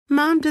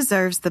Mom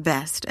deserves the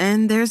best,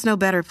 and there's no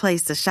better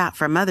place to shop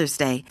for Mother's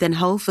Day than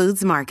Whole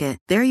Foods Market.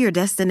 They're your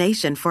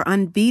destination for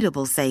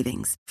unbeatable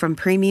savings, from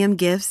premium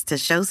gifts to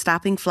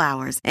show-stopping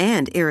flowers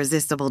and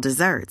irresistible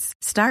desserts.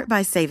 Start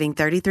by saving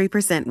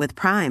 33% with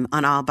Prime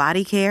on all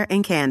body care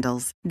and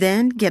candles.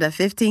 Then get a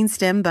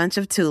 15-stem bunch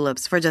of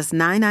tulips for just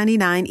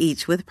 $9.99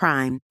 each with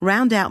Prime.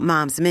 Round out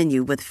Mom's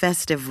menu with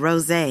festive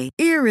rosé,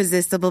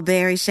 irresistible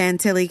berry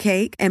chantilly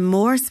cake, and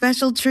more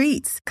special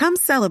treats. Come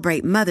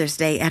celebrate Mother's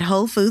Day at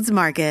Whole Foods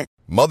Market.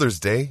 Mother's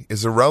Day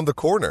is around the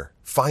corner.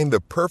 Find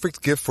the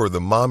perfect gift for the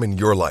mom in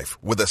your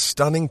life with a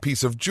stunning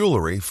piece of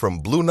jewelry from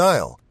Blue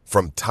Nile.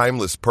 From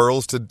timeless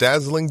pearls to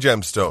dazzling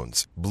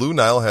gemstones, Blue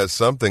Nile has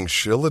something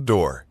she'll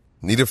adore.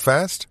 Need it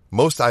fast?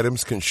 Most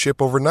items can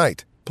ship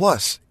overnight.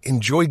 Plus,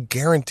 enjoy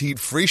guaranteed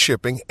free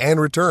shipping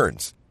and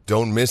returns.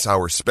 Don't miss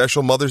our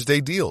special Mother's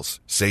Day deals.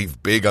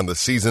 Save big on the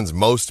season's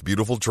most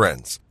beautiful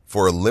trends.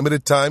 For a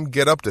limited time,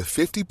 get up to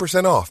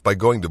 50% off by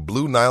going to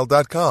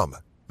BlueNile.com.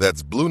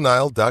 That's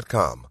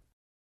BlueNile.com.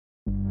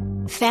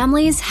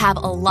 Families have a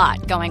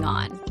lot going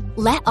on.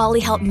 Let Ollie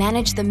help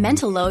manage the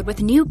mental load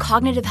with new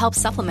cognitive help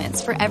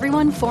supplements for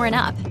everyone 4 and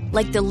up,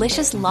 like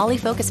delicious Lolly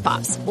Focus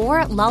Pops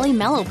or Lolly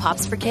Mellow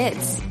Pops for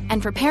kids.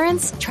 And for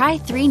parents, try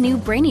 3 new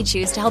Brainy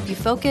Chews to help you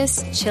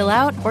focus, chill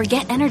out, or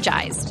get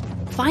energized.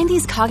 Find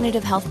these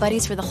cognitive health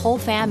buddies for the whole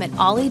fam at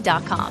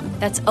ollie.com.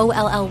 That's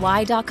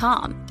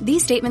OLLY.com.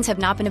 These statements have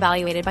not been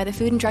evaluated by the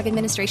Food and Drug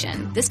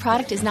Administration. This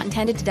product is not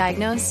intended to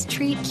diagnose,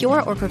 treat,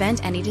 cure, or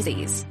prevent any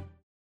disease.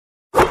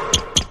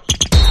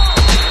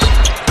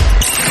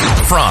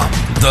 From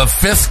the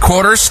Fifth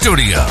Quarter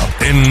Studio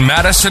in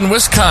Madison,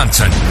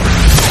 Wisconsin,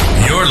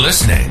 you're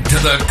listening to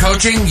the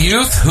Coaching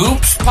Youth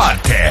Hoops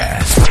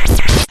Podcast.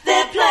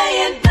 They're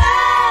playing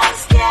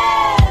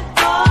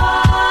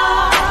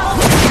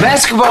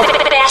basketball.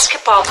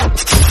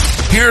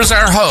 Here's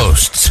our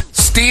hosts,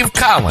 Steve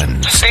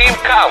Collins,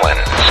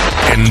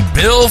 and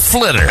Bill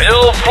Flitter.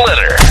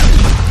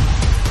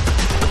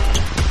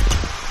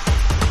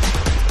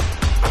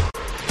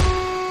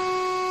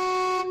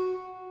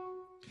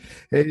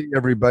 Hey,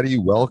 everybody.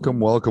 Welcome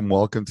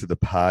to the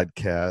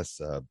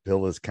podcast.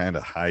 Bill has kind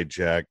of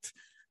hijacked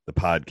the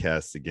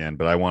podcast again,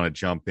 but I want to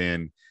jump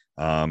in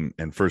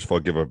and first of all,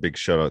 give a big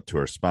shout out to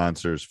our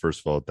sponsors.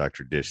 First of all,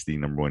 Dr. Dish, the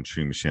number 1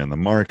 shooting machine on the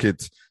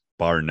market,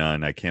 bar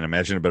none. I can't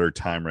imagine a better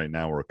time right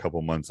now. We're a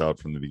couple months out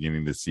from the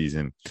beginning of the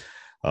season.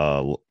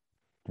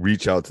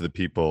 Reach out to the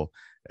people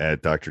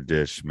at Dr.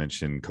 Dish,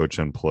 mention Coach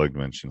Unplugged,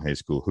 mention High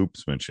School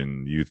Hoops,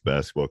 mention Youth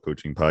Basketball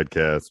Coaching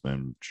Podcast,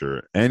 I'm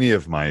sure any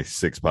of my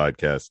 6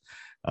 podcasts,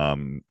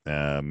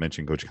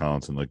 mention Coach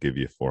Collins and they'll give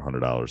you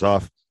 $400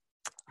 off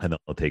and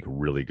they'll take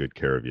really good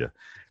care of you.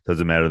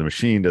 Doesn't matter the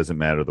machine, doesn't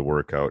matter the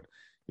workout.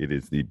 It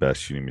is the best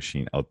shooting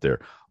machine out there.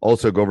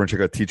 Also, go over and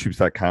check out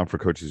teachhoops.com for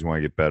coaches who want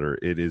to get better.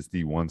 It is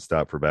the one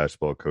stop for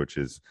basketball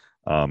coaches.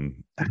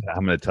 I'm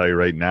going to tell you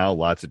right now,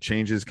 lots of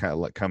changes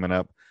coming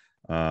up.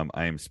 I'm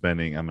going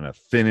to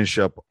finish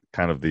up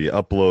kind of the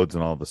uploads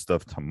and all the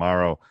stuff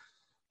tomorrow.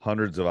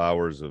 Hundreds of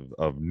hours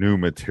of new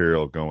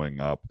material going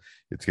up.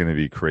 It's going to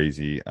be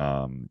crazy.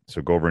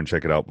 So go over and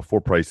check it out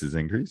before prices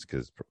increase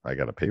because I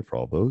got to pay for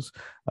all those.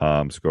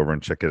 So go over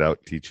and check it out,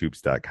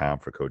 teachhoops.com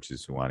for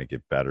coaches who want to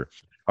get better.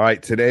 All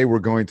right, today we're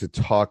going to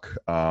talk,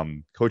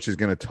 Coach is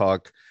going to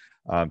talk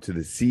to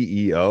the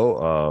CEO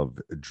of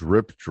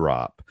Drip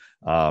Drop.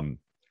 And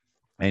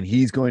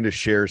he's going to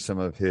share some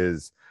of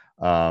his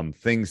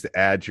things to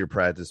add to your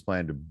practice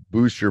plan to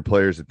boost your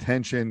players'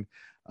 attention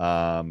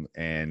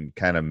and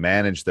kind of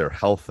manage their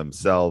health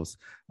themselves.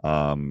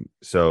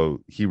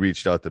 So he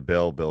reached out to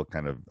Bill. Bill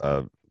kind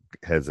of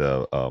has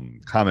a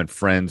common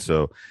friend.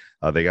 So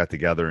they got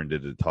together and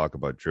did a talk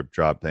about Drip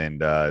Drop.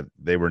 And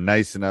they were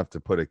nice enough to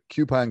put a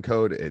coupon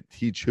code at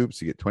Teach Hoops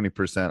to get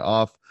 20%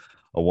 off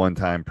a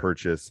one-time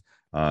purchase.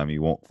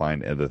 You won't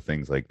find other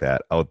things like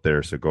that out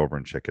there. So go over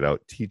and check it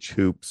out. Teach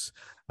Hoops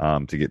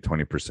to get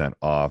 20%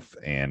 off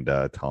and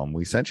tell them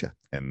we sent you.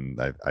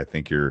 And I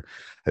think you're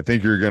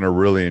going to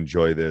really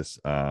enjoy this.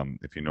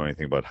 If you know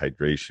anything about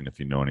hydration, if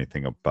you know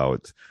anything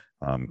about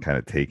kind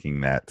of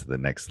taking that to the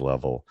next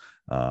level,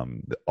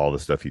 all the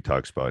stuff he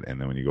talks about.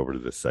 And then when you go over to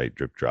the site,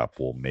 Drip Drop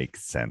will make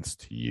sense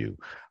to you.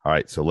 All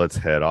right. So let's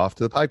head off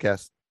to the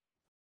podcast.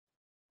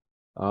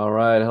 All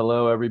right.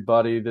 Hello,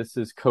 everybody. This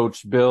is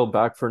Coach Bill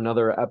back for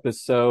another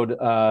episode.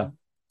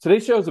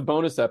 Today's show is a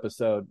bonus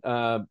episode.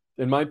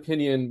 In my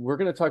opinion, we're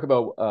going to talk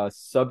about a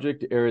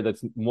subject area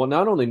that's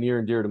not only near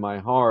and dear to my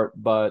heart,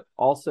 but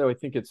also I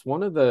think it's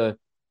a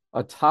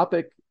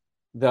topic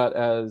that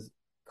as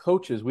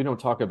coaches, we don't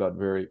talk about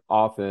very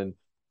often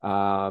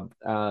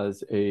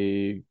as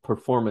a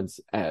performance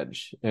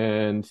edge.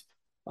 And,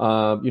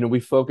 we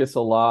focus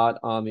a lot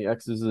on the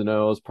X's and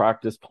O's,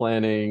 practice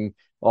planning,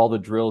 all the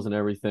drills and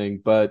everything,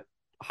 but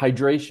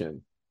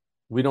hydration.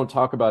 We don't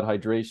talk about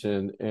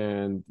hydration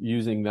and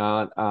using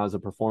that as a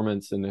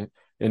performance and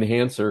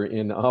enhancer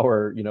in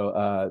our,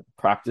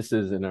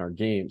 practices in our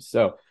games.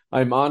 So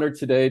I'm honored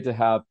today to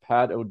have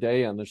Pat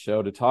O'Day on the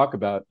show to talk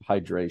about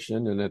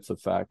hydration and its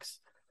effects.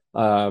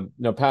 Pat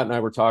and I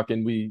were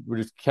talking, we were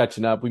just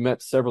catching up. We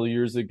met several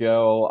years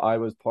ago. I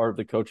was part of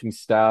the coaching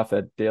staff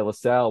at De La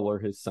Salle, where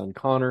his son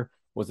Connor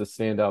was a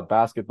standout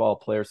basketball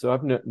player. So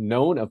I've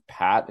known of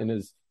Pat and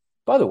his,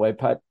 by the way,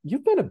 Pat,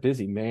 you've been a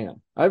busy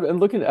man. I'm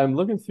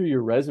looking through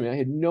your resume. I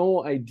had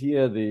no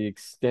idea the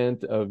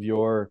extent of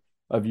your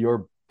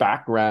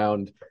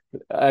background.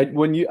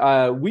 When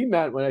we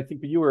met, when I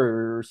think you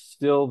were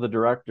still the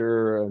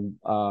director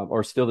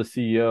or still the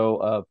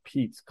CEO of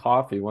Peet's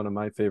Coffee, one of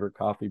my favorite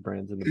coffee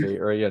brands in the Bay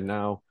Area.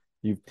 Now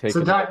you've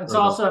taken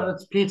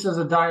it's pizza's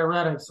a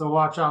diuretic, so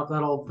watch out,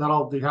 that'll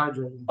dehydrate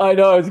you. I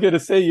know, I was going to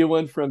say you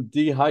went from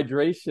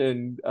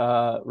dehydration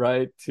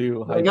right to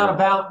you got to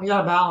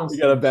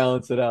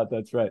balance it out.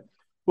 That's right.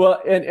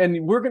 Well,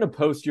 and we're going to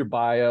post your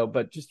bio,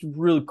 but just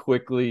really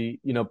quickly,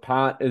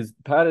 Pat is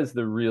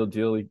the real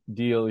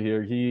deal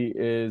here. He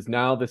is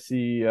now the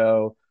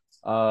CEO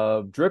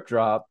of Drip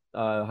Drop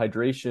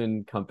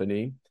hydration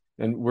company,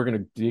 and we're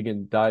going to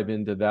dive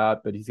into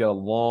that. But he's got a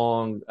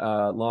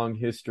long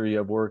history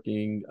of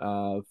working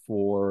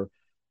for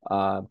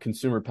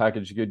consumer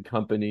packaged good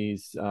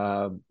companies,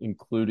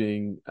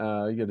 including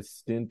you got a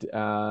stint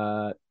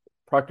at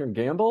Procter &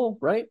 Gamble,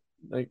 right?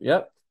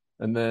 Yep.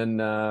 And then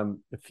a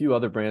few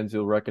other brands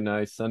you'll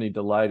recognize. Sunny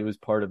Delight, who was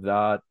part of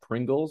that.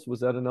 Pringles,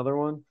 was that another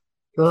one?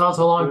 So that was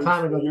a long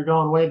time ago. You're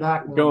going way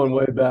back now. Going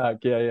way back,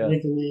 yeah.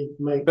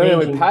 But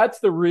anyway,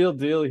 Pat's the real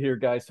deal here,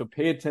 guys. So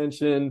pay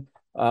attention.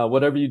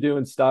 Whatever you do,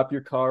 and stop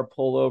your car,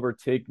 pull over,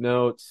 take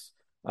notes.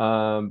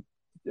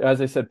 As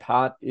I said,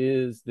 Pat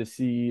is the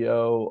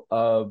CEO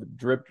of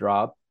Drip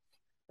Drop.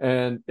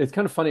 And it's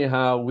kind of funny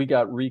how we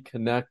got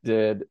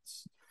reconnected.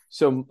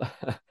 So...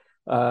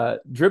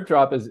 Drip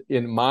Drop is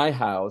in my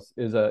house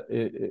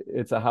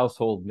it's a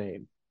household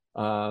name.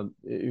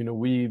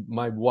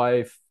 My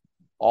wife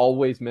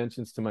always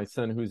mentions to my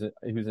son who's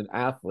an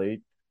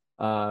athlete.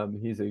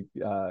 He's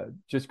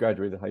just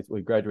graduated high school.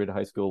 He graduated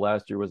high school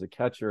last year, was a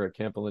catcher at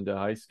Camp Olinda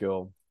High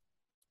School,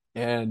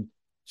 and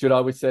she'd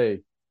always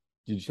say,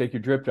 "Did you take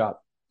your Drip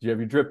Drop? Did you have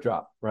your Drip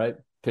Drop? Right?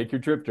 Take your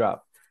Drip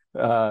Drop."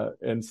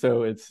 And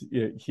so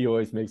he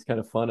always makes kind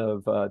of fun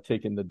of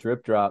taking the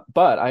Drip Drop.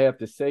 But I have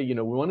to say,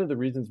 one of the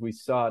reasons we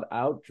sought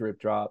out Drip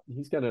Drop,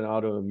 he's got an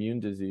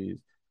autoimmune disease.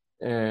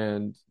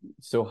 And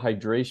so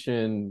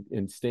hydration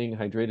and staying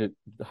hydrated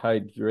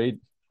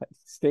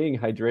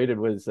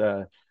was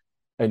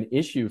an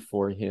issue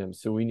for him.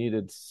 So we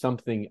needed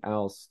something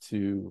else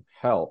to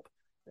help.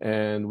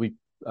 And we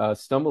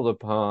stumbled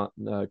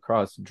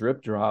across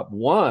Drip Drop,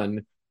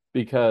 one,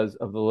 because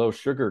of the low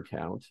sugar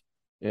count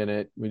in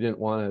it. We didn't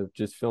want to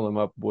just fill them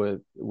up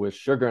with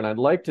sugar. And I'd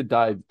like to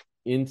dive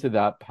into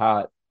that,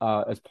 Pat,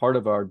 as part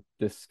of our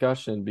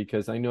discussion,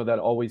 because I know that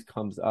always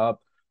comes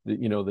up,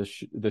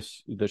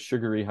 the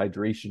sugary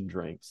hydration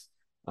drinks.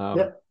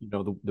 Yep.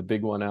 The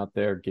big one out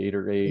there,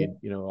 Gatorade,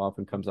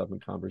 often comes up in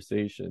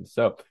conversation.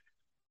 So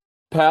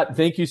Pat,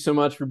 thank you so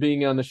much for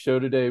being on the show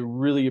today.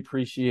 Really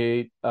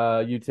appreciate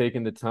you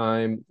taking the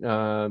time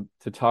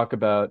to talk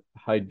about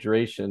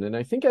hydration. And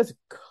I think as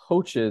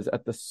coaches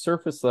at the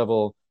surface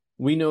level,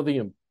 we know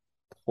the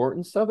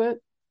importance of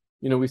it.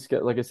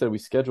 Like I said, we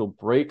schedule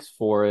breaks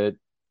for it.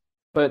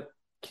 But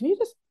can you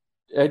just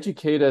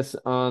educate us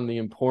on the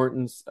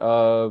importance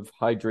of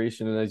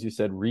hydration and, as you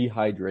said,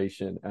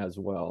 rehydration as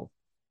well?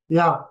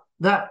 Yeah,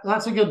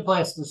 that's a good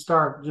place to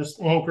start,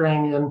 just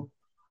anchoring in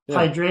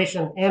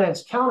hydration and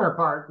its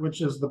counterpart,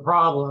 which is the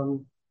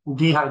problem,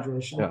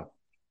 dehydration. Yeah.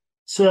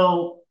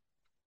 So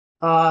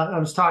I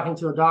was talking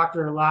to a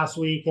doctor last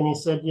week, and he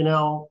said,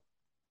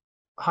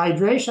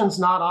 hydration's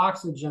not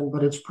oxygen,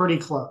 but it's pretty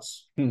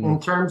close. Mm-hmm. In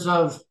terms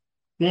of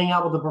being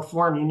able to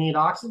perform, you need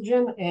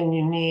oxygen and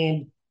you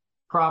need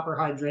proper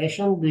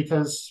hydration,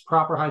 because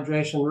proper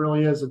hydration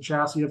really is a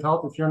chassis of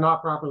health. If you're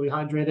not properly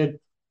hydrated,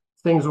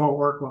 things won't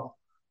work well.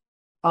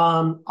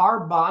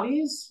 Our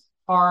bodies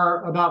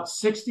are about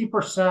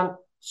 60%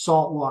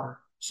 salt water.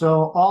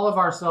 So all of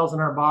our cells in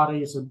our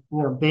bodies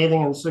are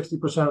bathing in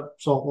 60%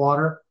 salt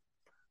water.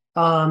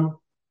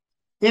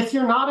 If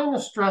you're not in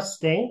a stress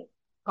state,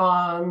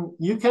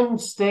 you can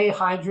stay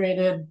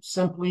hydrated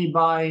simply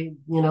by,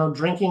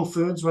 drinking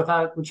foods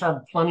which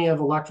have plenty of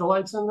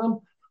electrolytes in them,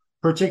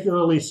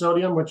 particularly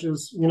sodium, which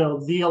is,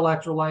 the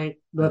electrolyte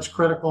that's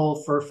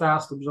critical for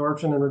fast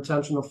absorption and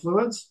retention of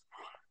fluids,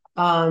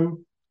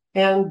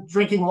 and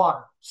drinking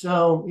water.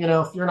 So,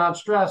 if you're not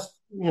stressed,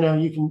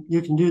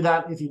 you can do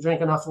that if you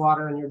drink enough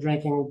water and you're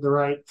drinking the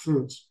right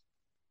foods.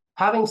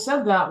 Having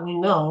said that, we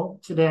know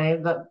today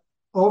that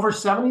over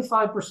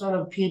 75%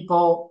 of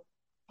people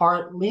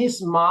are at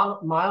least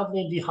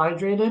mildly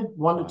dehydrated,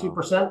 1% to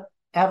 2%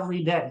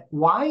 every day.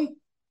 Why?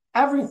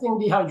 Everything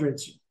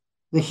dehydrates you.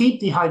 The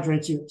heat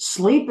dehydrates you.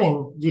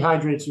 Sleeping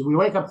dehydrates you. We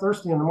wake up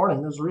thirsty in the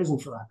morning. There's a reason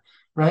for that,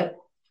 right?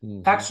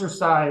 Mm-hmm.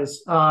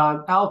 Exercise,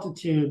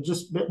 altitude,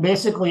 just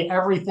basically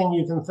everything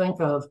you can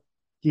think of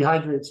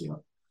dehydrates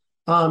you.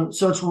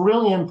 So it's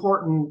really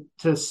important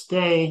to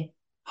stay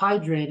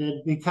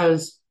hydrated,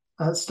 because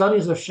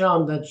studies have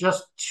shown that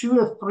just 2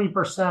 to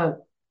 3%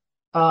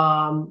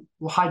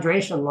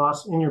 hydration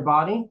loss in your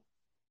body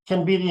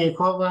can be the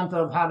equivalent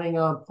of having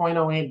a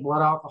 0.08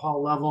 blood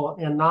alcohol level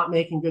and not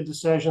making good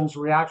decisions,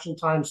 reaction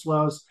time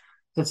slows,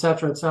 et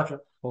cetera, et cetera.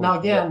 Now,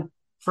 again,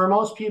 for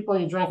most people,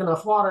 you drink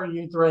enough water,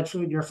 you eat the right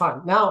food, you're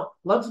fine. Now,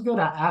 let's go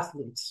to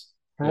athletes,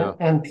 right?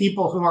 And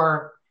people who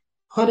are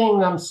putting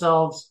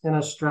themselves in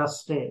a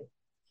stress state.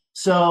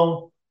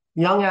 So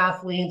young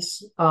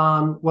athletes,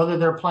 whether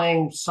they're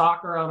playing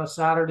soccer on a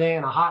Saturday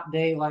and a hot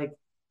day, like,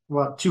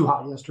 well, too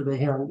hot yesterday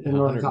here in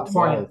Northern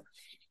California.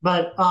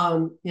 But,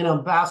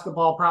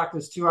 basketball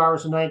practice 2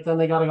 hours a night, then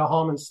they got to go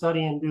home and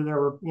study and do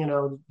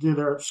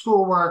their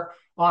schoolwork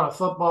on a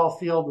football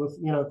field with,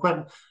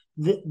 equipment.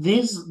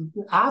 These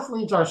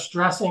athletes are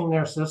stressing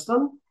their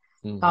system,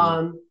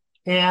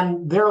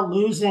 and they're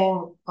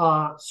losing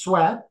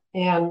sweat,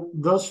 and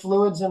those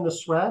fluids in the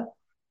sweat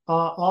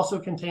also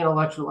contain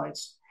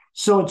electrolytes.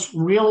 So it's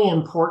really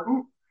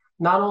important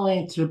not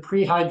only to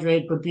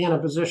prehydrate, but be in a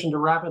position to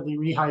rapidly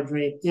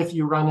rehydrate if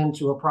you run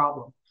into a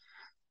problem.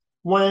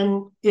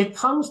 When it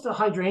comes to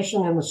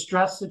hydration in the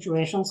stress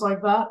situations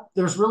like that,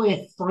 there's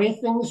really 3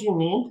 things you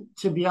need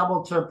to be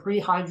able to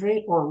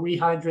prehydrate or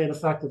rehydrate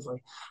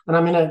effectively. And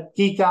I'm going to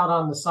geek out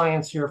on the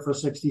science here for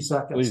 60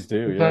 seconds. Please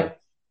do, okay? Yeah.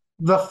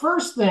 The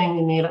first thing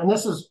you need, and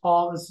this is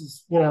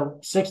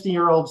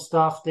 60-year-old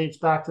stuff, dates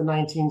back to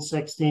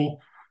 1960,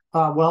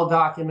 well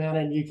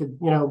documented. You could,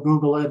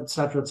 Google it, et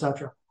cetera, et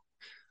cetera.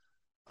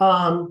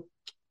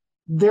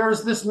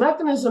 There's this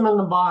mechanism in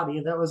the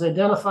body that was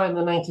identified in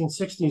the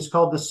 1960s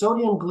called the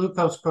sodium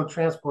glucose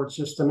cotransport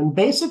system. And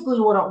basically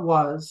what it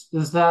was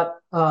is that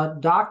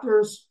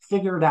doctors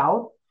figured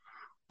out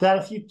that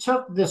if you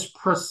took this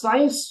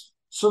precise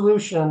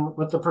solution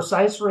with the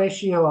precise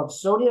ratio of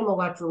sodium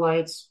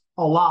electrolytes,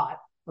 a lot,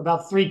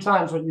 about 3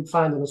 times what you'd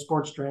find in a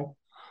sports drink,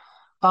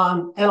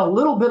 and a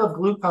little bit of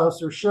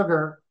glucose or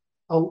sugar,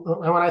 and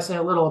when I say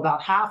a little,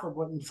 about half of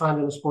what you'd find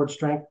in a sports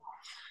drink,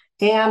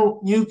 and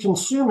you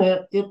consume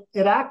it, it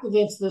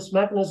activates this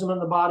mechanism in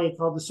the body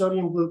called the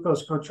sodium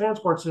glucose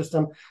cotransport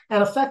system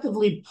and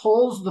effectively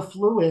pulls the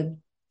fluid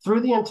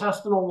through the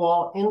intestinal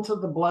wall into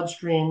the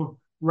bloodstream,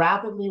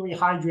 rapidly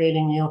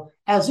rehydrating you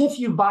as if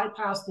you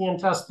bypassed the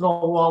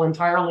intestinal wall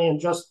entirely and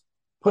just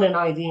put an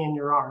IV in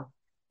your arm,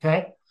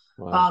 okay?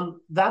 Wow.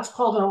 That's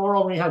called an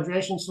oral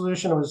rehydration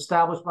solution. It was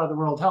established by the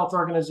World Health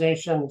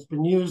Organization. It's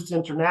been used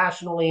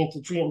internationally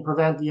to treat and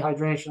prevent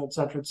dehydration, et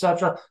cetera, et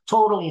cetera.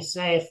 Totally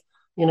safe.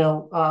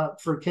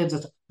 For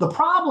kids. The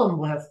problem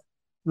with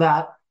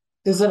that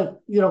is that,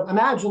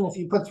 imagine if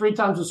you put 3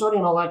 times the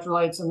sodium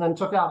electrolytes and then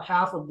took out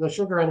half of the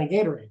sugar in a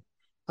Gatorade.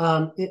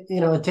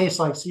 It tastes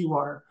like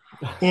seawater.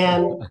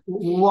 And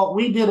what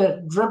we did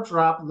at Drip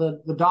Drop,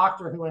 the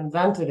doctor who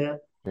invented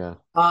it,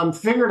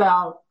 figured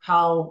out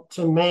how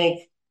to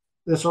make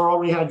this oral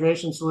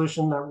rehydration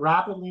solution that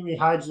rapidly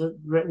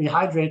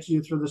rehydrates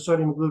you through the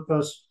sodium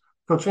glucose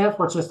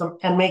cotransport system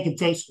and make it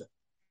taste good.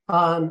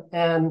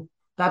 And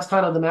that's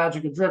kind of the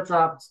magic of Drip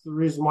Drop. It's the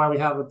reason why we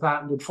have a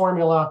patented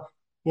formula,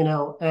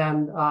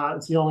 and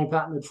it's the only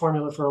patented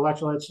formula for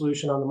electrolyte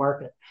solution on the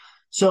market.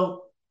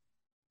 So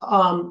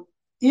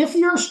if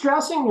you're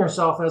stressing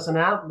yourself as an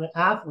athlete,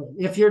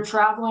 if you're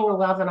traveling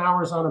 11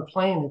 hours on a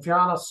plane, if you're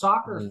on a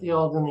soccer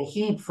field in the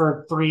heat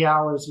for 3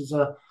 hours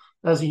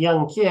as a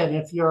young kid,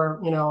 if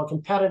you're, a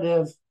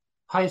competitive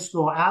high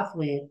school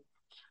athlete,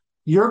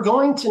 you're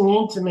going to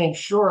need to make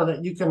sure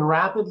that you can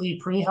rapidly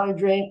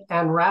prehydrate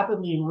and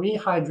rapidly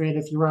rehydrate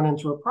if you run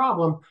into a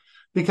problem,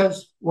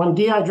 because when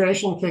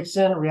dehydration kicks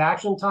in,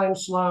 reaction time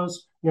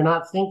slows, you're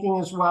not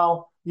thinking as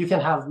well. You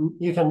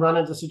can run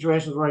into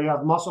situations where you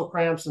have muscle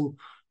cramps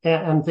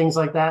and things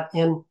like that.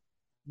 And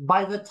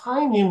by the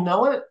time you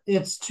know it,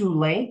 it's too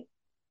late,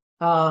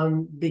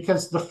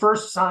 because the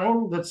first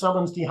sign that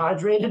someone's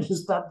dehydrated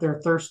is that they're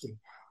thirsty.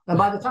 And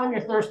by the time you're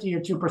thirsty,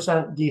 you're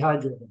 2%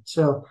 dehydrated.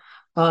 So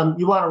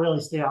you want to really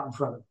stay out in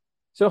front of it.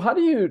 So how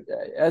do you,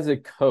 as a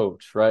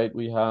coach, right?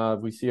 We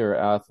see our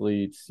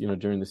athletes,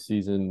 during the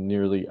season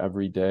nearly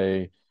every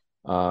day.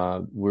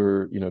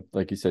 We're,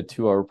 like you said,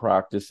 2-hour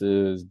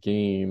practices,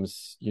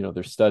 games,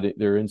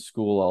 they're in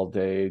school all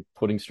day,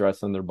 putting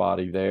stress on their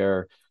body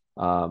there.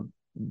 As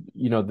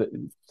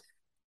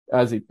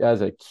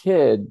a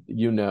kid,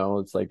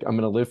 it's like, I'm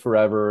going to live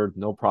forever,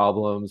 no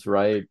problems,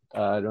 right?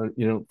 You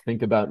don't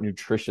think about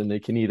nutrition. They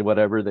can eat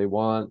whatever they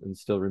want and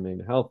still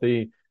remain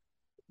healthy.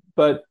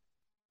 But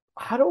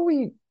how do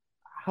we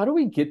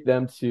get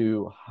them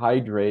to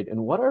hydrate?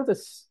 And what are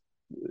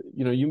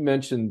you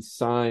mentioned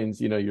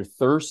signs, you're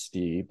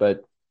thirsty,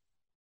 but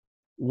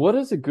what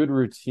is a good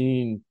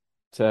routine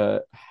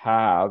to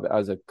have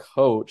as a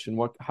coach, and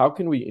how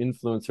can we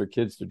influence our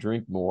kids to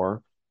drink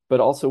more? But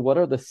also, what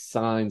are the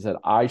signs that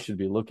I should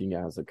be looking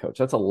at as a coach?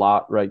 That's a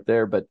lot right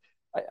there, but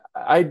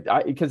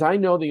because I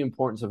know the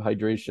importance of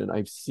hydration.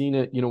 I've seen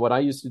it. What I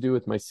used to do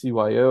with my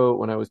CYO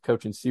when I was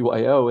coaching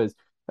CYO is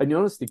I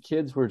noticed the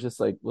kids were just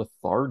like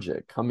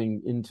lethargic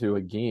coming into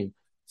a game.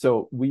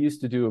 So we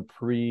used to do a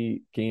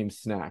pre-game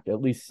snack,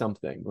 at least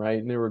something, right?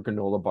 And there were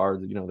granola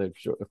bars,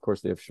 of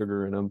course they have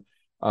sugar in them.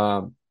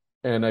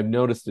 And I've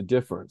noticed a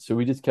difference. So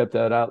we just kept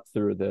that out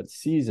through that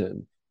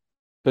season.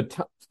 But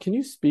can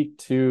you speak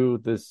to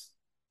this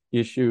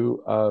issue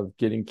of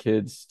getting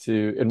kids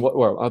to,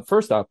 and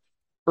first off,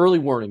 early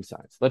warning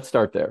signs. Let's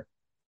start there.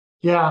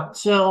 Yeah.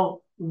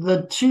 So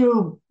the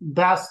two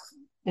best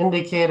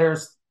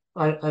indicators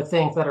I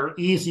think that are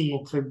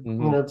easy to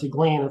to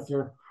glean if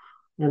you're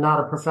not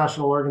a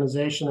professional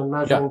organization and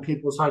measuring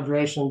people's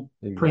hydration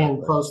pre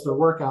and post their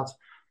workouts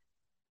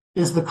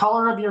is the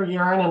color of your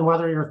urine and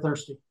whether you're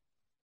thirsty.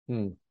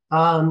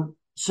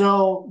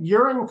 So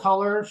urine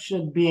color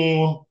should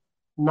be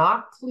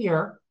not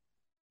clear,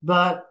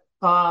 but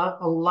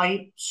a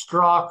light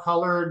straw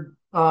colored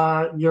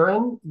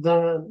urine.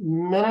 The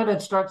minute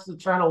it starts to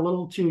turn a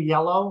little too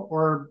yellow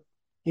or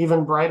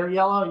even brighter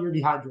yellow, you're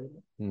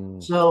dehydrated.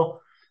 So,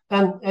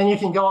 and you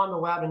can go on the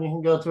web and you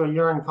can go to a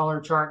urine color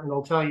chart and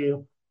it'll tell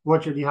you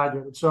what you're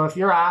dehydrated. So if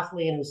your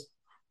athlete is,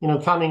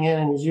 coming in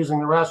and he's using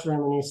the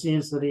restroom and he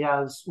sees that he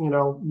has,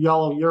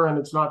 yellow urine,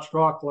 it's not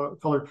straw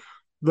colored,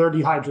 they're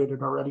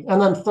dehydrated already.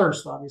 And then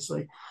thirst,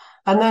 obviously.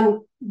 And then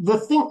the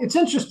thing, it's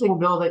interesting,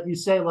 Bill, that you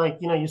say, like,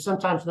 you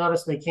sometimes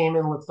notice they came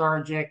in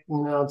lethargic,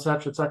 et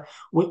cetera, et cetera.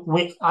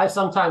 I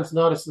sometimes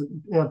notice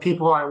that,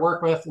 people I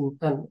work with,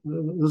 and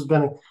there's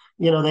been,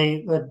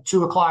 they at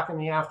 2:00 in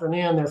the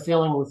afternoon, they're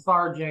feeling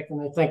lethargic and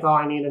they think, oh,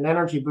 I need an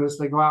energy boost.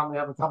 They go out and they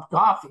have a cup of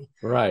coffee.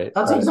 Right.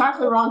 That's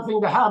exactly the wrong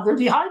thing to have. They're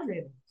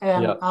dehydrated.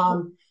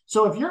 And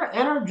so if your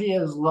energy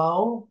is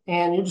low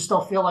and you just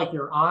don't feel like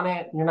you're on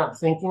it, you're not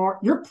thinking,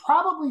 you're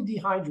probably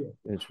dehydrated.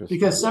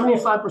 Because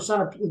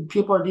 75% of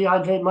people are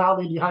dehydrated,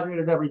 mildly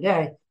dehydrated every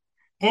day.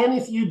 And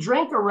if you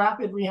drink a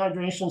rapid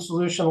rehydration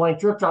solution like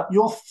Drip Drop,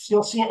 you'll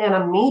see an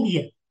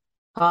immediate,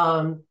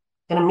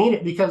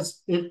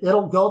 because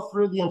it'll go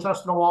through the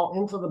intestinal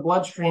wall into the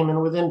bloodstream,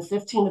 and within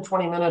 15 to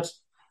 20 minutes,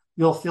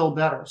 you'll feel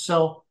better.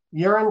 So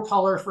urine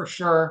color for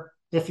sure,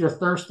 if you're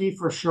thirsty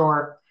for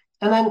sure.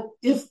 And then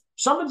if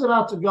someone's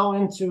about to go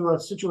into a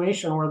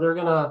situation where they're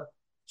going to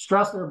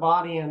stress their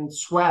body and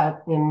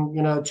sweat in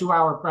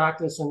 2-hour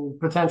practice and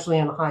potentially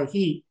in high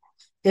heat,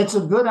 it's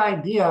a good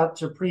idea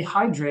to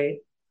prehydrate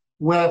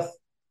with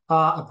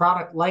a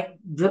product like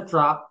Drip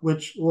Drop,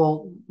 which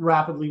will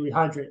rapidly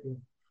rehydrate you.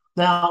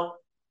 Now,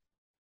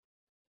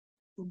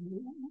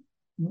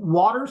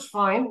 water's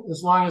fine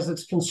as long as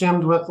it's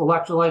consumed with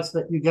electrolytes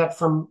that you get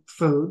from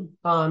food.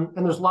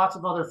 And there's lots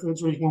of other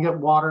foods where you can get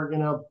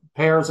water,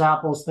 pears,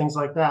 apples, things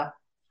like that.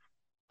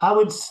 I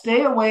would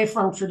stay away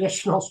from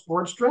traditional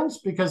sports drinks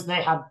because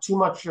they have too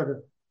much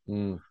sugar.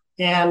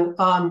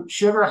 And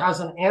sugar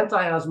has an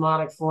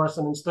anti-osmotic force,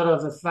 and instead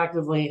of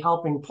effectively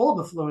helping pull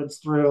the fluids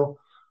through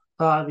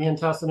the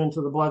intestine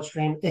into the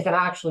bloodstream, it can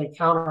actually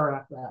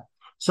counteract that.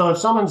 So if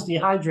someone's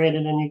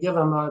dehydrated and you give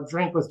them a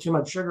drink with too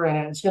much sugar in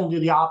it, it's going to do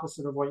the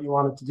opposite of what you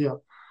want it to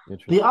do.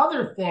 The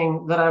other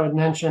thing that I would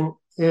mention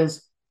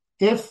is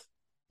if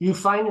you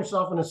find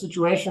yourself in a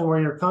situation where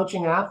you're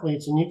coaching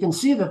athletes and you can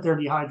see that they're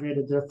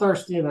dehydrated, they're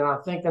thirsty, they're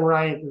not thinking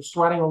right, they're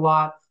sweating a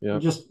lot, they're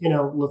just,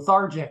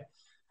 lethargic.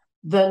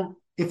 Then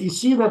if you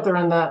see that they're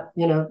in that,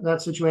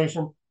 that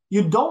situation,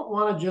 you don't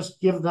want to just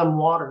give them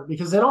water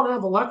because they don't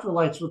have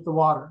electrolytes with the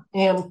water.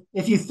 And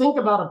if you think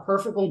about a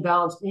perfectly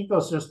balanced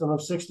ecosystem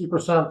of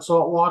 60%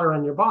 salt water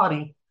in your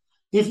body,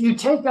 if you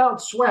take out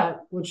sweat,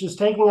 which is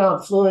taking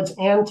out fluids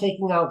and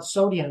taking out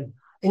sodium,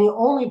 and you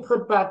only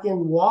put back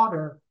in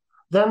water,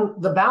 then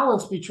the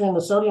balance between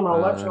the sodium and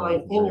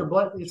electrolyte in your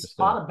blood is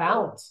out of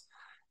balance.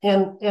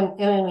 And in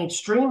an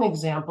extreme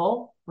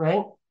example,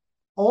 right,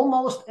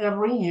 almost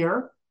every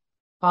year,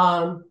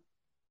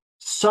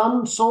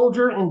 some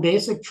soldier in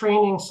basic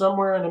training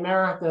somewhere in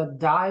America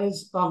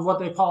dies of what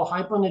they call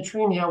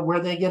hyponatremia, where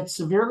they get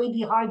severely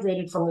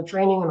dehydrated from the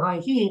training in high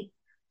heat.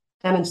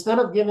 And instead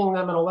of giving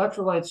them an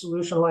electrolyte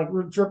solution like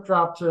Drip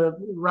Drop to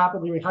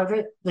rapidly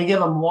rehydrate, they give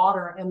them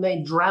water and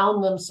they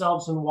drown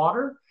themselves in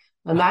water.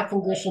 And that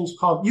condition's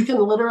called, you can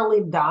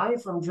literally die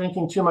from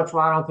drinking too much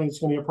water. I don't think it's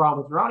going to be a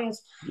problem with your audience,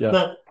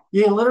 but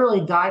you can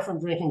literally die from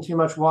drinking too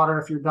much water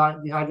if you're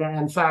dehydrated.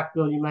 In fact,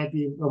 Bill, you might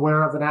be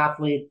aware of an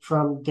athlete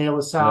from De La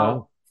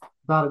Salle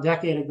about a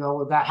decade ago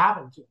where that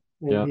happened to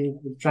him. He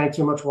drank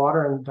too much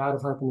water and died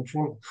of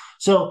hyponatremia.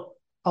 So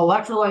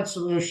electrolyte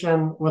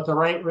solution with the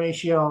right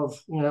ratio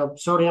of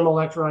sodium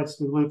electrolytes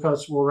to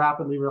glucose will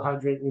rapidly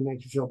rehydrate you and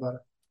make you feel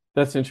better.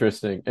 That's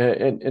interesting.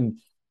 And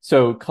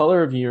so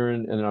color of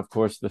urine, and then of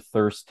course the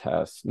thirst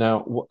test.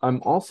 Now,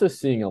 I'm also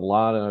seeing a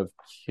lot of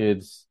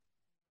kids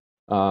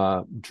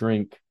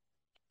drink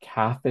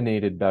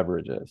caffeinated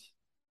beverages,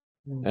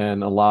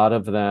 and a lot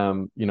of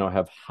them,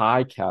 have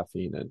high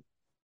caffeine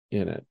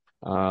in it.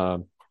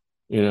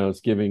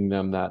 It's giving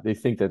them that, they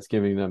think that's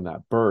giving them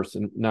that burst.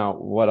 And now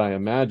what I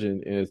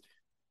imagine is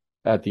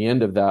at the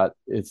end of that,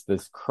 it's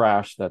this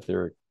crash that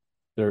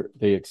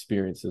they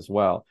experience as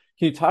well.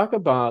 Can you talk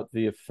about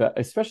the effect,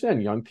 especially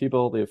on young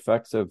people, the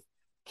effects of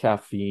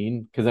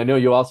caffeine? Because I know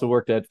you also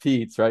worked at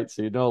Pete's, right?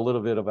 So you know a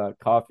little bit about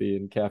coffee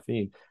and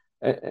caffeine.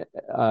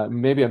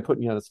 Maybe I'm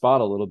putting you on the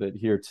spot a little bit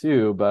here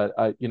too, but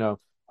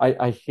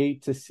I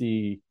hate to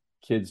see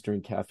kids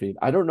drink caffeine.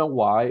 I don't know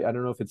why. I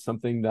don't know if it's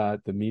something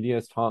that the media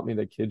has taught me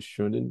that kids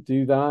shouldn't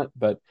do that,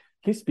 but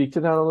can you speak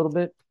to that a little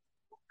bit?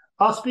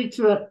 I'll speak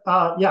to it.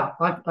 Yeah,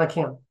 I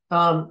can.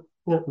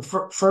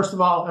 First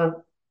of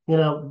all,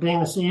 being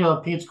the CEO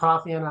of Peet's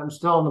Coffee, and I'm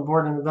still on the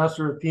board and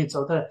investor of Peet's,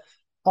 so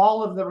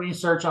all of the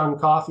research on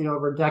coffee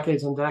over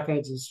decades and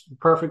decades is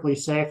perfectly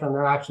safe, and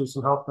there are actually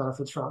some health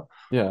benefits from it.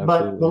 Yeah,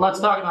 but let's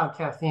talk about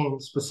caffeine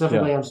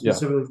specifically, and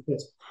specifically for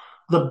kids.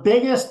 The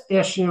biggest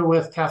issue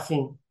with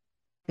caffeine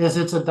is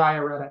it's a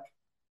diuretic,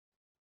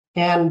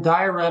 and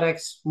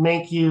diuretics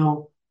make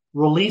you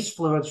release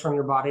fluids from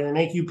your body. They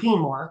make you pee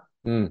more.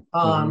 And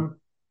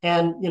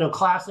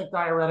classic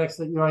diuretics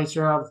that you always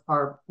hear of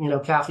are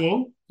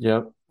caffeine,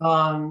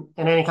 and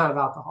any kind of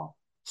alcohol.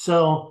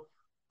 So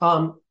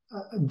and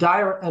there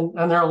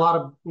are a lot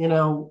of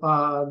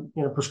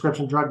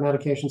prescription drug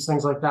medications,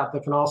 things like that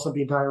can also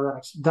be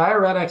diuretics.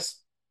 Diuretics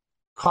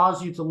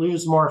cause you to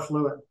lose more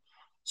fluid.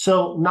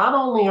 So not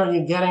only are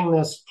you getting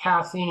this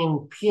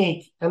caffeine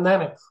peak and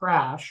then a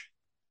crash,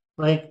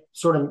 like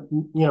sort of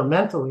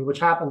mentally, which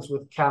happens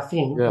with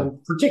caffeine,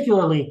 and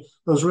particularly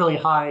those really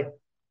high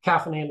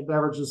caffeinated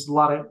beverages a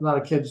lot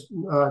of kids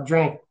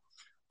drink,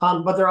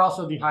 but they're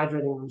also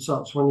dehydrating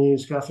themselves when you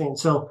use caffeine.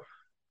 So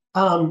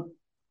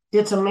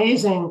it's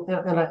amazing,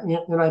 and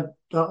I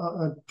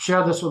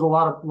share this with a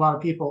lot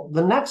of people.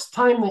 The next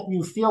time that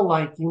you feel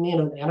like you need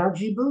an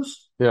energy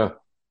boost,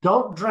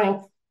 don't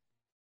drink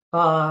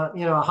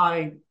a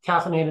high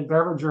caffeinated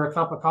beverage or a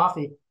cup of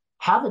coffee.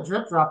 Have a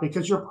drip drop,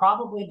 because you're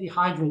probably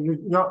dehydrated.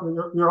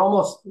 You're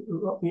almost.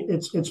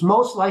 It's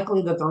most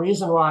likely that the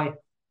reason why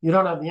you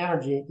don't have the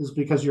energy is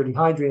because you're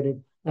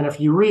dehydrated. And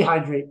if you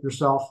rehydrate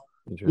yourself,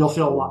 you'll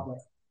feel a lot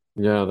better.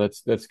 Yeah,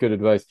 that's good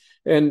advice.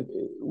 And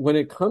when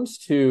it comes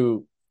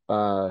to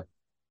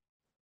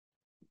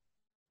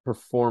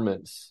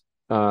performance,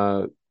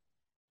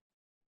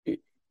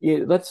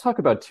 let's talk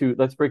about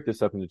let's break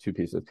this up into two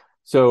pieces.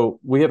 So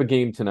we have a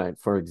game tonight,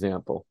 for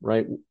example,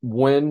 right?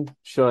 When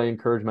should I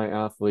encourage my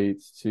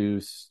athletes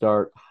to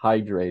start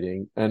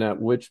hydrating? And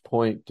at which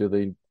point do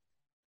they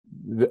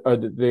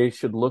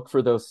should look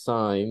for those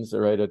signs,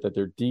 right, that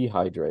they're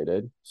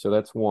dehydrated? So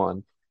that's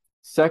one.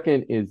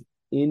 Second is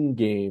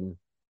in-game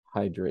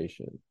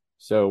hydration.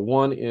 So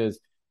one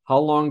is, how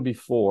long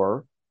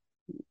before,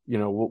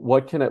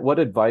 what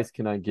advice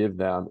can I give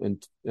them?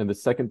 And the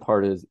second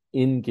part is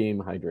in-game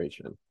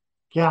hydration.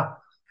 Yeah.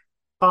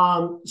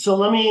 So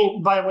let me,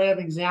 by way of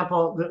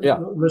example,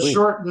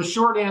 the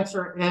short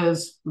answer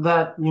is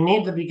that you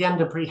need to begin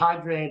to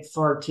prehydrate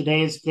for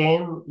today's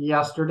game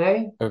last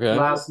night.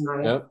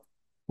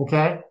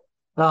 Okay.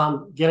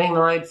 Getting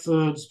the right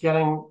foods,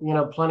 getting,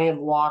 plenty of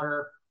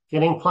water,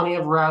 getting plenty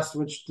of rest,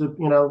 which, if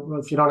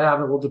you don't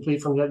have it, will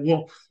deplete from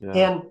you.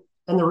 And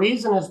the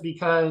reason is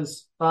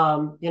because,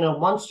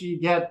 once you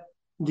get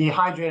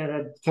dehydrated,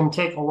 it can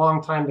take a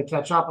long time to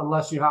catch up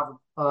unless you have,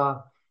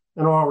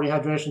 an oral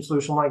rehydration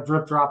solution like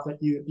Drip Drop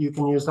that you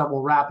can use that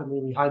will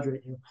rapidly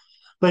rehydrate you.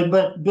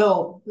 But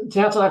Bill, to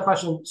answer that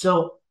question,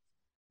 so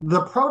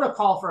the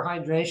protocol for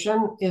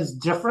hydration is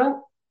different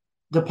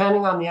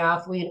depending on the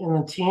athlete and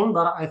the team,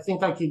 but I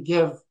think I could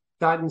give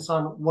guidance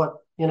on what,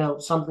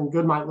 something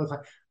good might look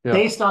like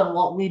based on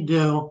what we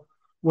do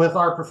with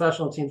our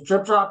professional teams.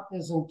 Drip Drop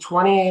is in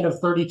 28 of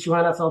 32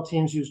 NFL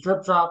teams use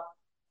Drip Drop.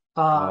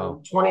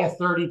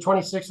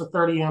 26 of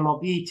 30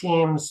 MLB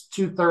teams,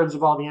 2/3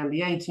 of all the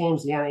NBA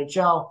teams, the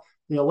NHL,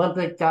 the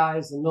Olympic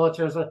guys, the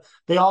military,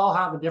 they all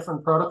have a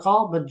different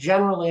protocol, but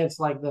generally it's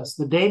like this.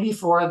 The day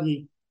before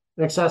the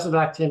excessive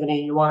activity,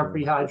 you want to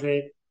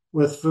prehydrate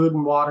with food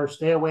and water,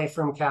 stay away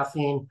from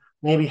caffeine,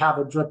 maybe have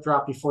a drip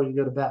drop before you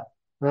go to bed,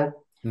 right?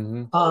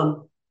 And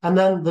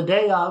then the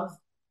day of,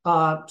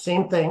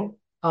 same thing.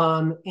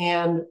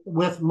 And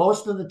with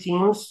most of the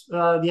teams,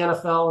 the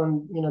NFL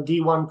and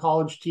D1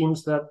 college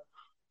teams that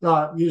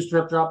use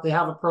Drip Drop, they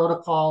have a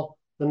protocol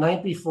the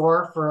night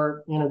before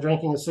for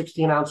drinking a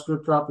 16-ounce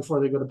Drip Drop before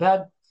they go to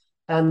bed,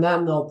 and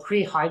then they'll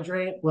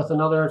prehydrate with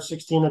another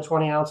 16 to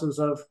 20 ounces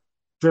of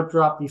Drip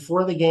Drop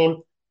before the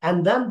game,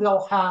 and then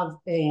they'll have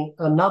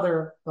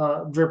another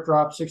Drip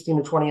Drop 16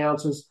 to 20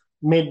 ounces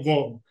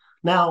mid-game.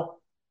 Now,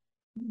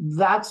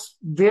 that's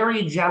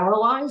very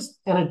generalized,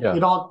 and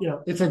it all,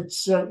 if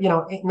it's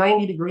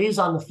 90 degrees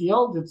on the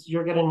field,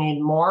 you're going to need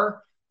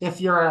more.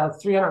 If you're a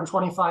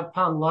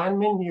 325-pound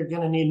lineman, you're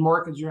going to need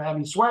more because you're a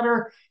heavy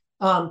sweater.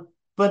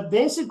 But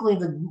basically,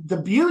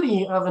 the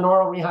beauty of an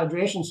oral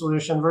rehydration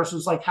solution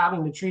versus like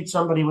having to treat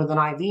somebody with an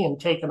IV and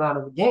take them out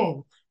of the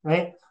game,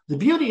 right? The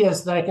beauty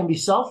is that it can be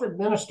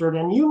self-administered,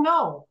 and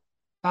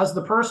as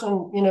the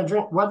person,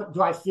 drink,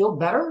 do I feel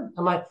better?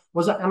 Am I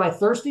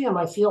thirsty? Am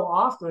I feel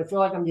off? Do I feel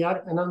like I'm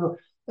dehydrated?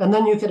 And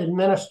then you could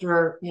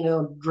administer,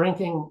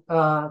 drinking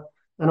an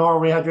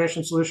oral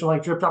rehydration solution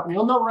like Drip Drop, and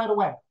you'll know right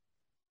away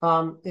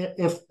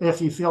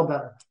if you feel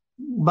better.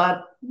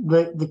 But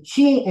the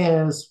key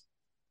is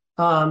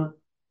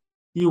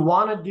you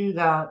want to do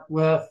that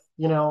with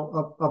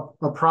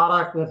a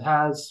product that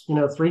has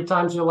 3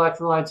 times the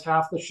electrolytes,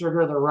 half the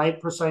sugar, the right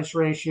precise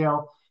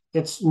ratio.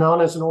 It's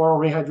known as an oral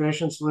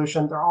rehydration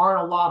solution. There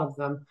aren't a lot of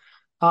them.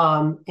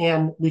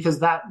 And because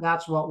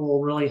that's what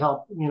will really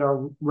help,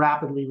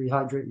 rapidly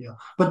rehydrate you.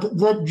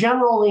 But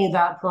generally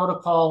that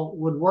protocol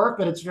would work,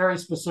 but it's very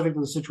specific to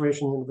the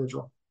situation of the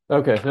individual.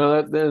 Okay,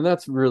 no,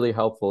 that's really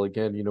helpful.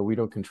 Again, we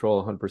don't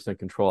control 100%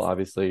 control,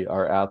 obviously,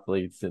 our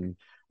athletes and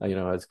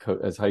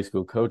as high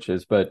school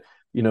coaches, but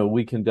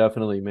we can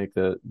definitely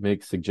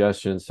make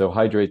suggestions. So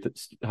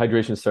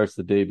hydration starts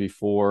the day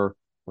before,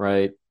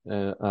 right?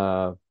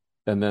 And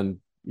then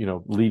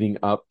leading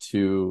up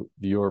to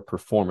your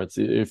performance,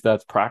 if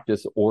that's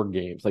practice or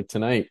games. Like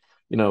tonight,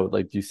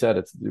 like you said,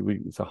 it's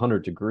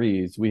 100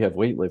 degrees. We have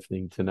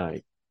weightlifting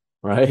tonight,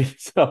 right?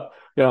 So,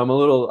 I'm a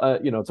little,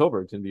 it's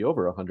going to be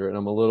over 100, and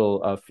I'm a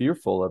little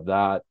fearful of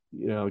that,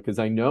 because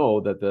I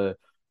know that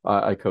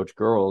I coach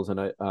girls, and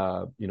I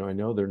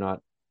know they're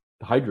not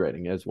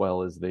hydrating as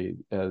well as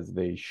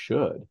they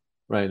should,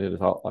 right? It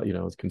is all,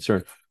 it's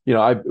concerned.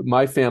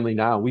 My family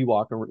now, we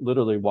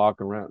literally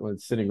walk around, when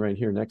it's sitting right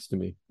here next to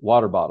me,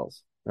 water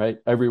bottles, right?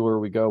 Everywhere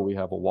we go, we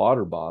have a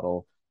water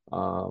bottle.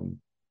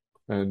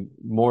 And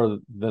more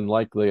than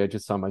likely, I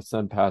just saw my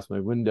son pass my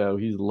window.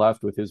 He's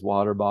left with his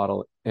water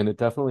bottle, and it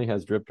definitely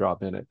has Drip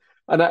Drop in it.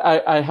 And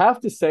I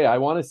have to say, I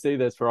want to say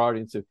this for our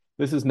audience.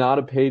 This is not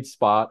a paid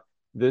spot.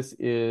 This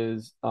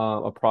is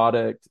a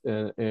product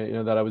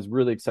that I was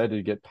really excited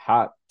to get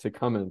Pat to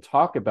come and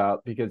talk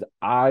about, because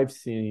I've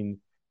seen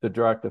the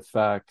direct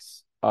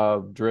effects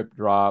of Drip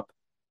Drop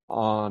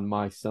on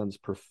my son's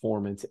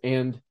performance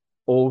and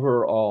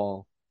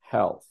overall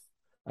health.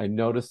 I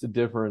noticed a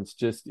difference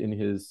just in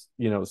his,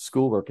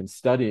 schoolwork and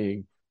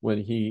studying when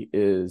he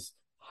is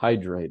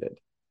hydrated.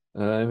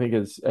 And I think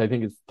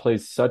it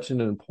plays such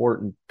an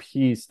important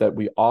piece that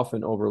we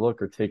often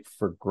overlook or take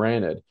for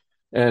granted.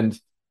 And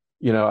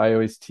I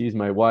always tease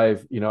my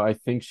wife, I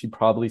think she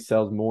probably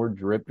sells more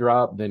Drip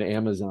Drop than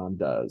Amazon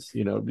does,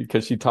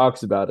 because she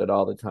talks about it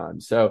all the time.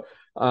 So,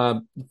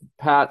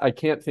 Pat, I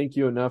can't thank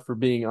you enough for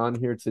being on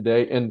here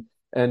today.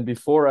 And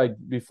before I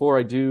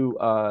do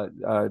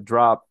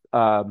drop,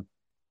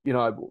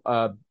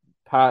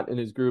 Pat and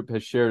his group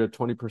has shared a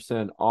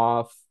 20%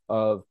 off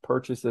of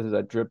purchases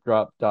at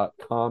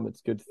dripdrop.com.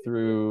 It's good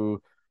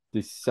through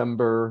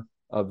December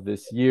of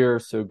this year.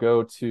 So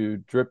go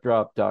to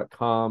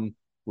dripdrop.com.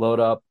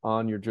 Load up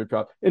on your Drip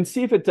Drop and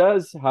see if it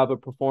does have a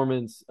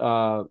performance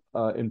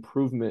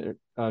improvement,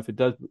 if it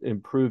does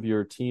improve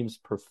your team's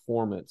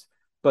performance.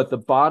 But the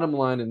bottom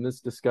line in this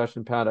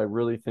discussion, Pat, I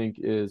really think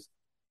is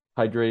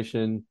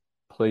hydration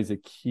plays a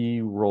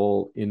key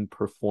role in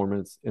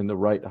performance, and the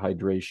right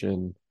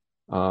hydration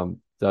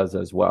does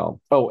as well.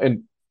 Oh,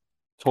 and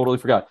totally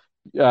forgot.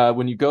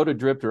 When you go to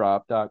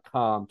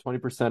dripdrop.com,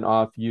 20%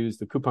 off, use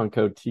the coupon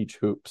code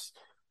TEACHHOOPS.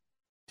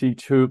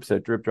 TEACHHOOPS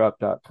at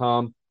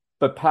dripdrop.com.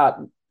 But Pat,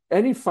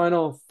 any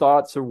final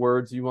thoughts or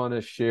words you want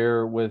to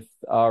share with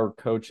our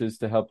coaches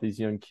to help these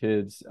young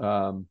kids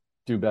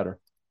do better?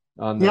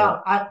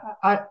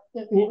 Hydration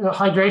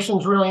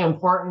is really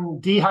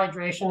important.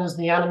 Dehydration is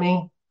the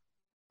enemy.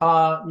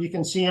 You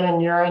can see it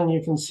in urine.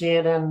 You can see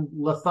it in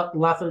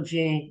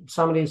lethargy.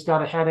 Somebody's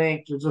got a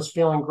headache. They're just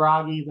feeling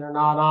groggy. They're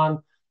not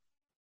on.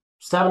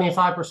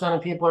 75%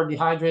 of people are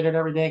dehydrated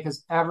every day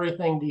because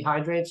everything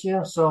dehydrates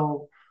you.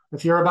 So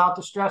if you're about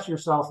to stress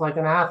yourself like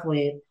an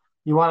athlete,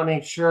 you want to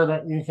make sure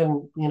that you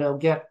can,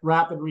 get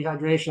rapid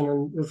rehydration.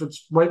 And if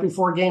it's right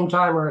before game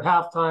time or at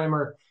halftime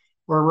or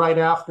right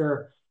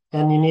after,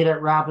 and you need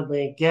it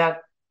rapidly,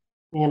 get,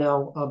 an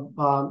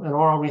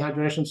oral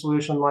rehydration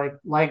solution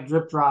like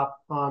Drip Drop,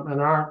 and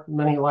there aren't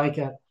many like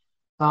it.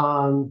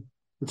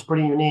 It's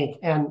pretty unique,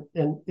 and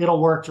it'll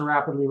work to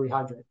rapidly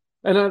rehydrate.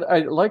 And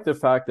I like the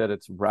fact that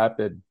it's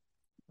rapid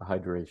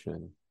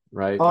hydration.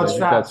 Right. Oh, it's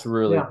fast. That's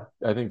really, yeah.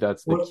 I think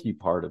that's the key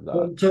part of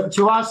that.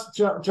 To us,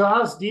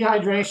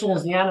 dehydration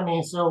is the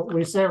enemy. So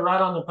we say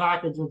right on the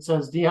package, it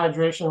says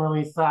dehydration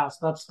relief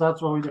fast. That's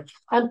what we do.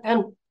 And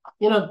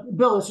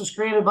Bill, this was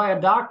created by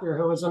a doctor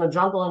who was in a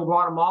jungle in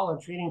Guatemala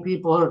treating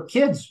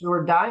kids who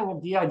were dying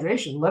of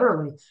dehydration,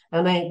 literally,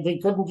 and they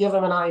couldn't give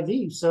him an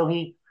IV. So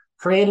he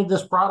created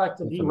this product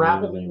to be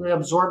rapidly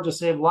reabsorbed to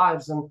save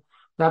lives. And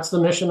that's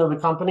the mission of the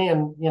company.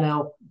 And,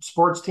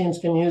 sports teams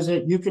can use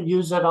it. You could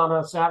use it on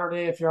a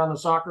Saturday if you're on the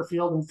soccer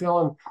field and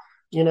feeling,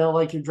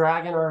 like you're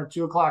dragging, or at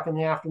 2:00 in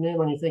the afternoon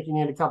when you think you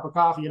need a cup of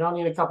coffee. You don't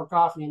need a cup of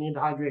coffee. You need to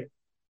hydrate.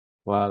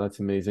 Wow, that's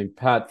amazing.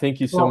 Pat, thank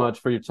you so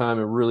much for your time.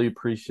 I really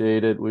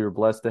appreciate it. We were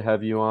blessed to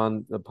have you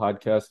on the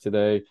podcast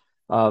today.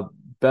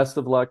 Best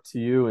of luck to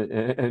you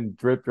and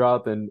Drip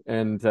Drop. And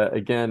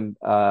again,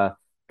 go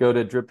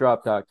to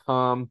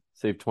dripdrop.com,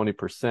 save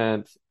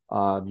 20%.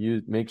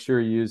 Make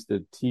sure you use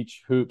the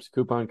Teach Hoops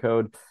coupon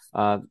code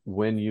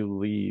when you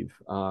leave.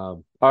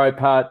 All right,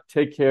 Pat,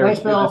 take care.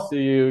 Thanks, Bill. Good to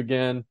see you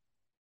again.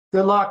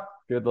 Good luck.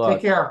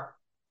 Take care.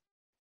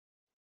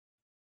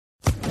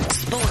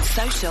 Sports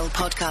Social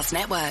Podcast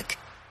Network.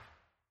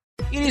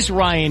 It is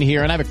Ryan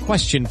here, and I have a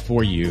question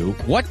for you.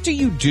 What do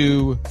you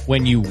do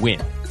when you win?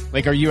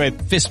 Like, are you a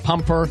fist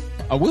pumper?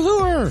 A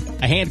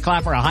woohooer, a hand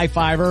clapper, a high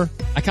fiver.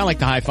 I kind of like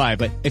the high five,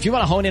 but if you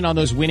want to hone in on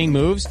those winning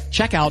moves,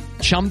 check out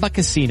Chumba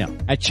Casino.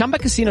 At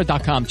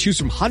ChumbaCasino.com, choose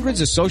from hundreds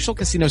of social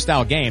casino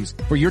style games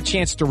for your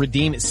chance to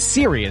redeem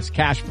serious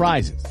cash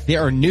prizes. There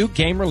are new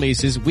game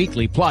releases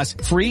weekly, plus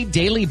free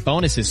daily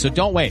bonuses. So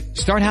don't wait.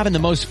 Start having the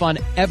most fun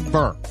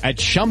ever at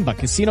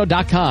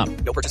ChumbaCasino.com.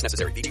 No purchase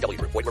necessary. VGW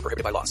Group. Void where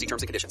prohibited by law. See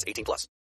terms and conditions. 18+.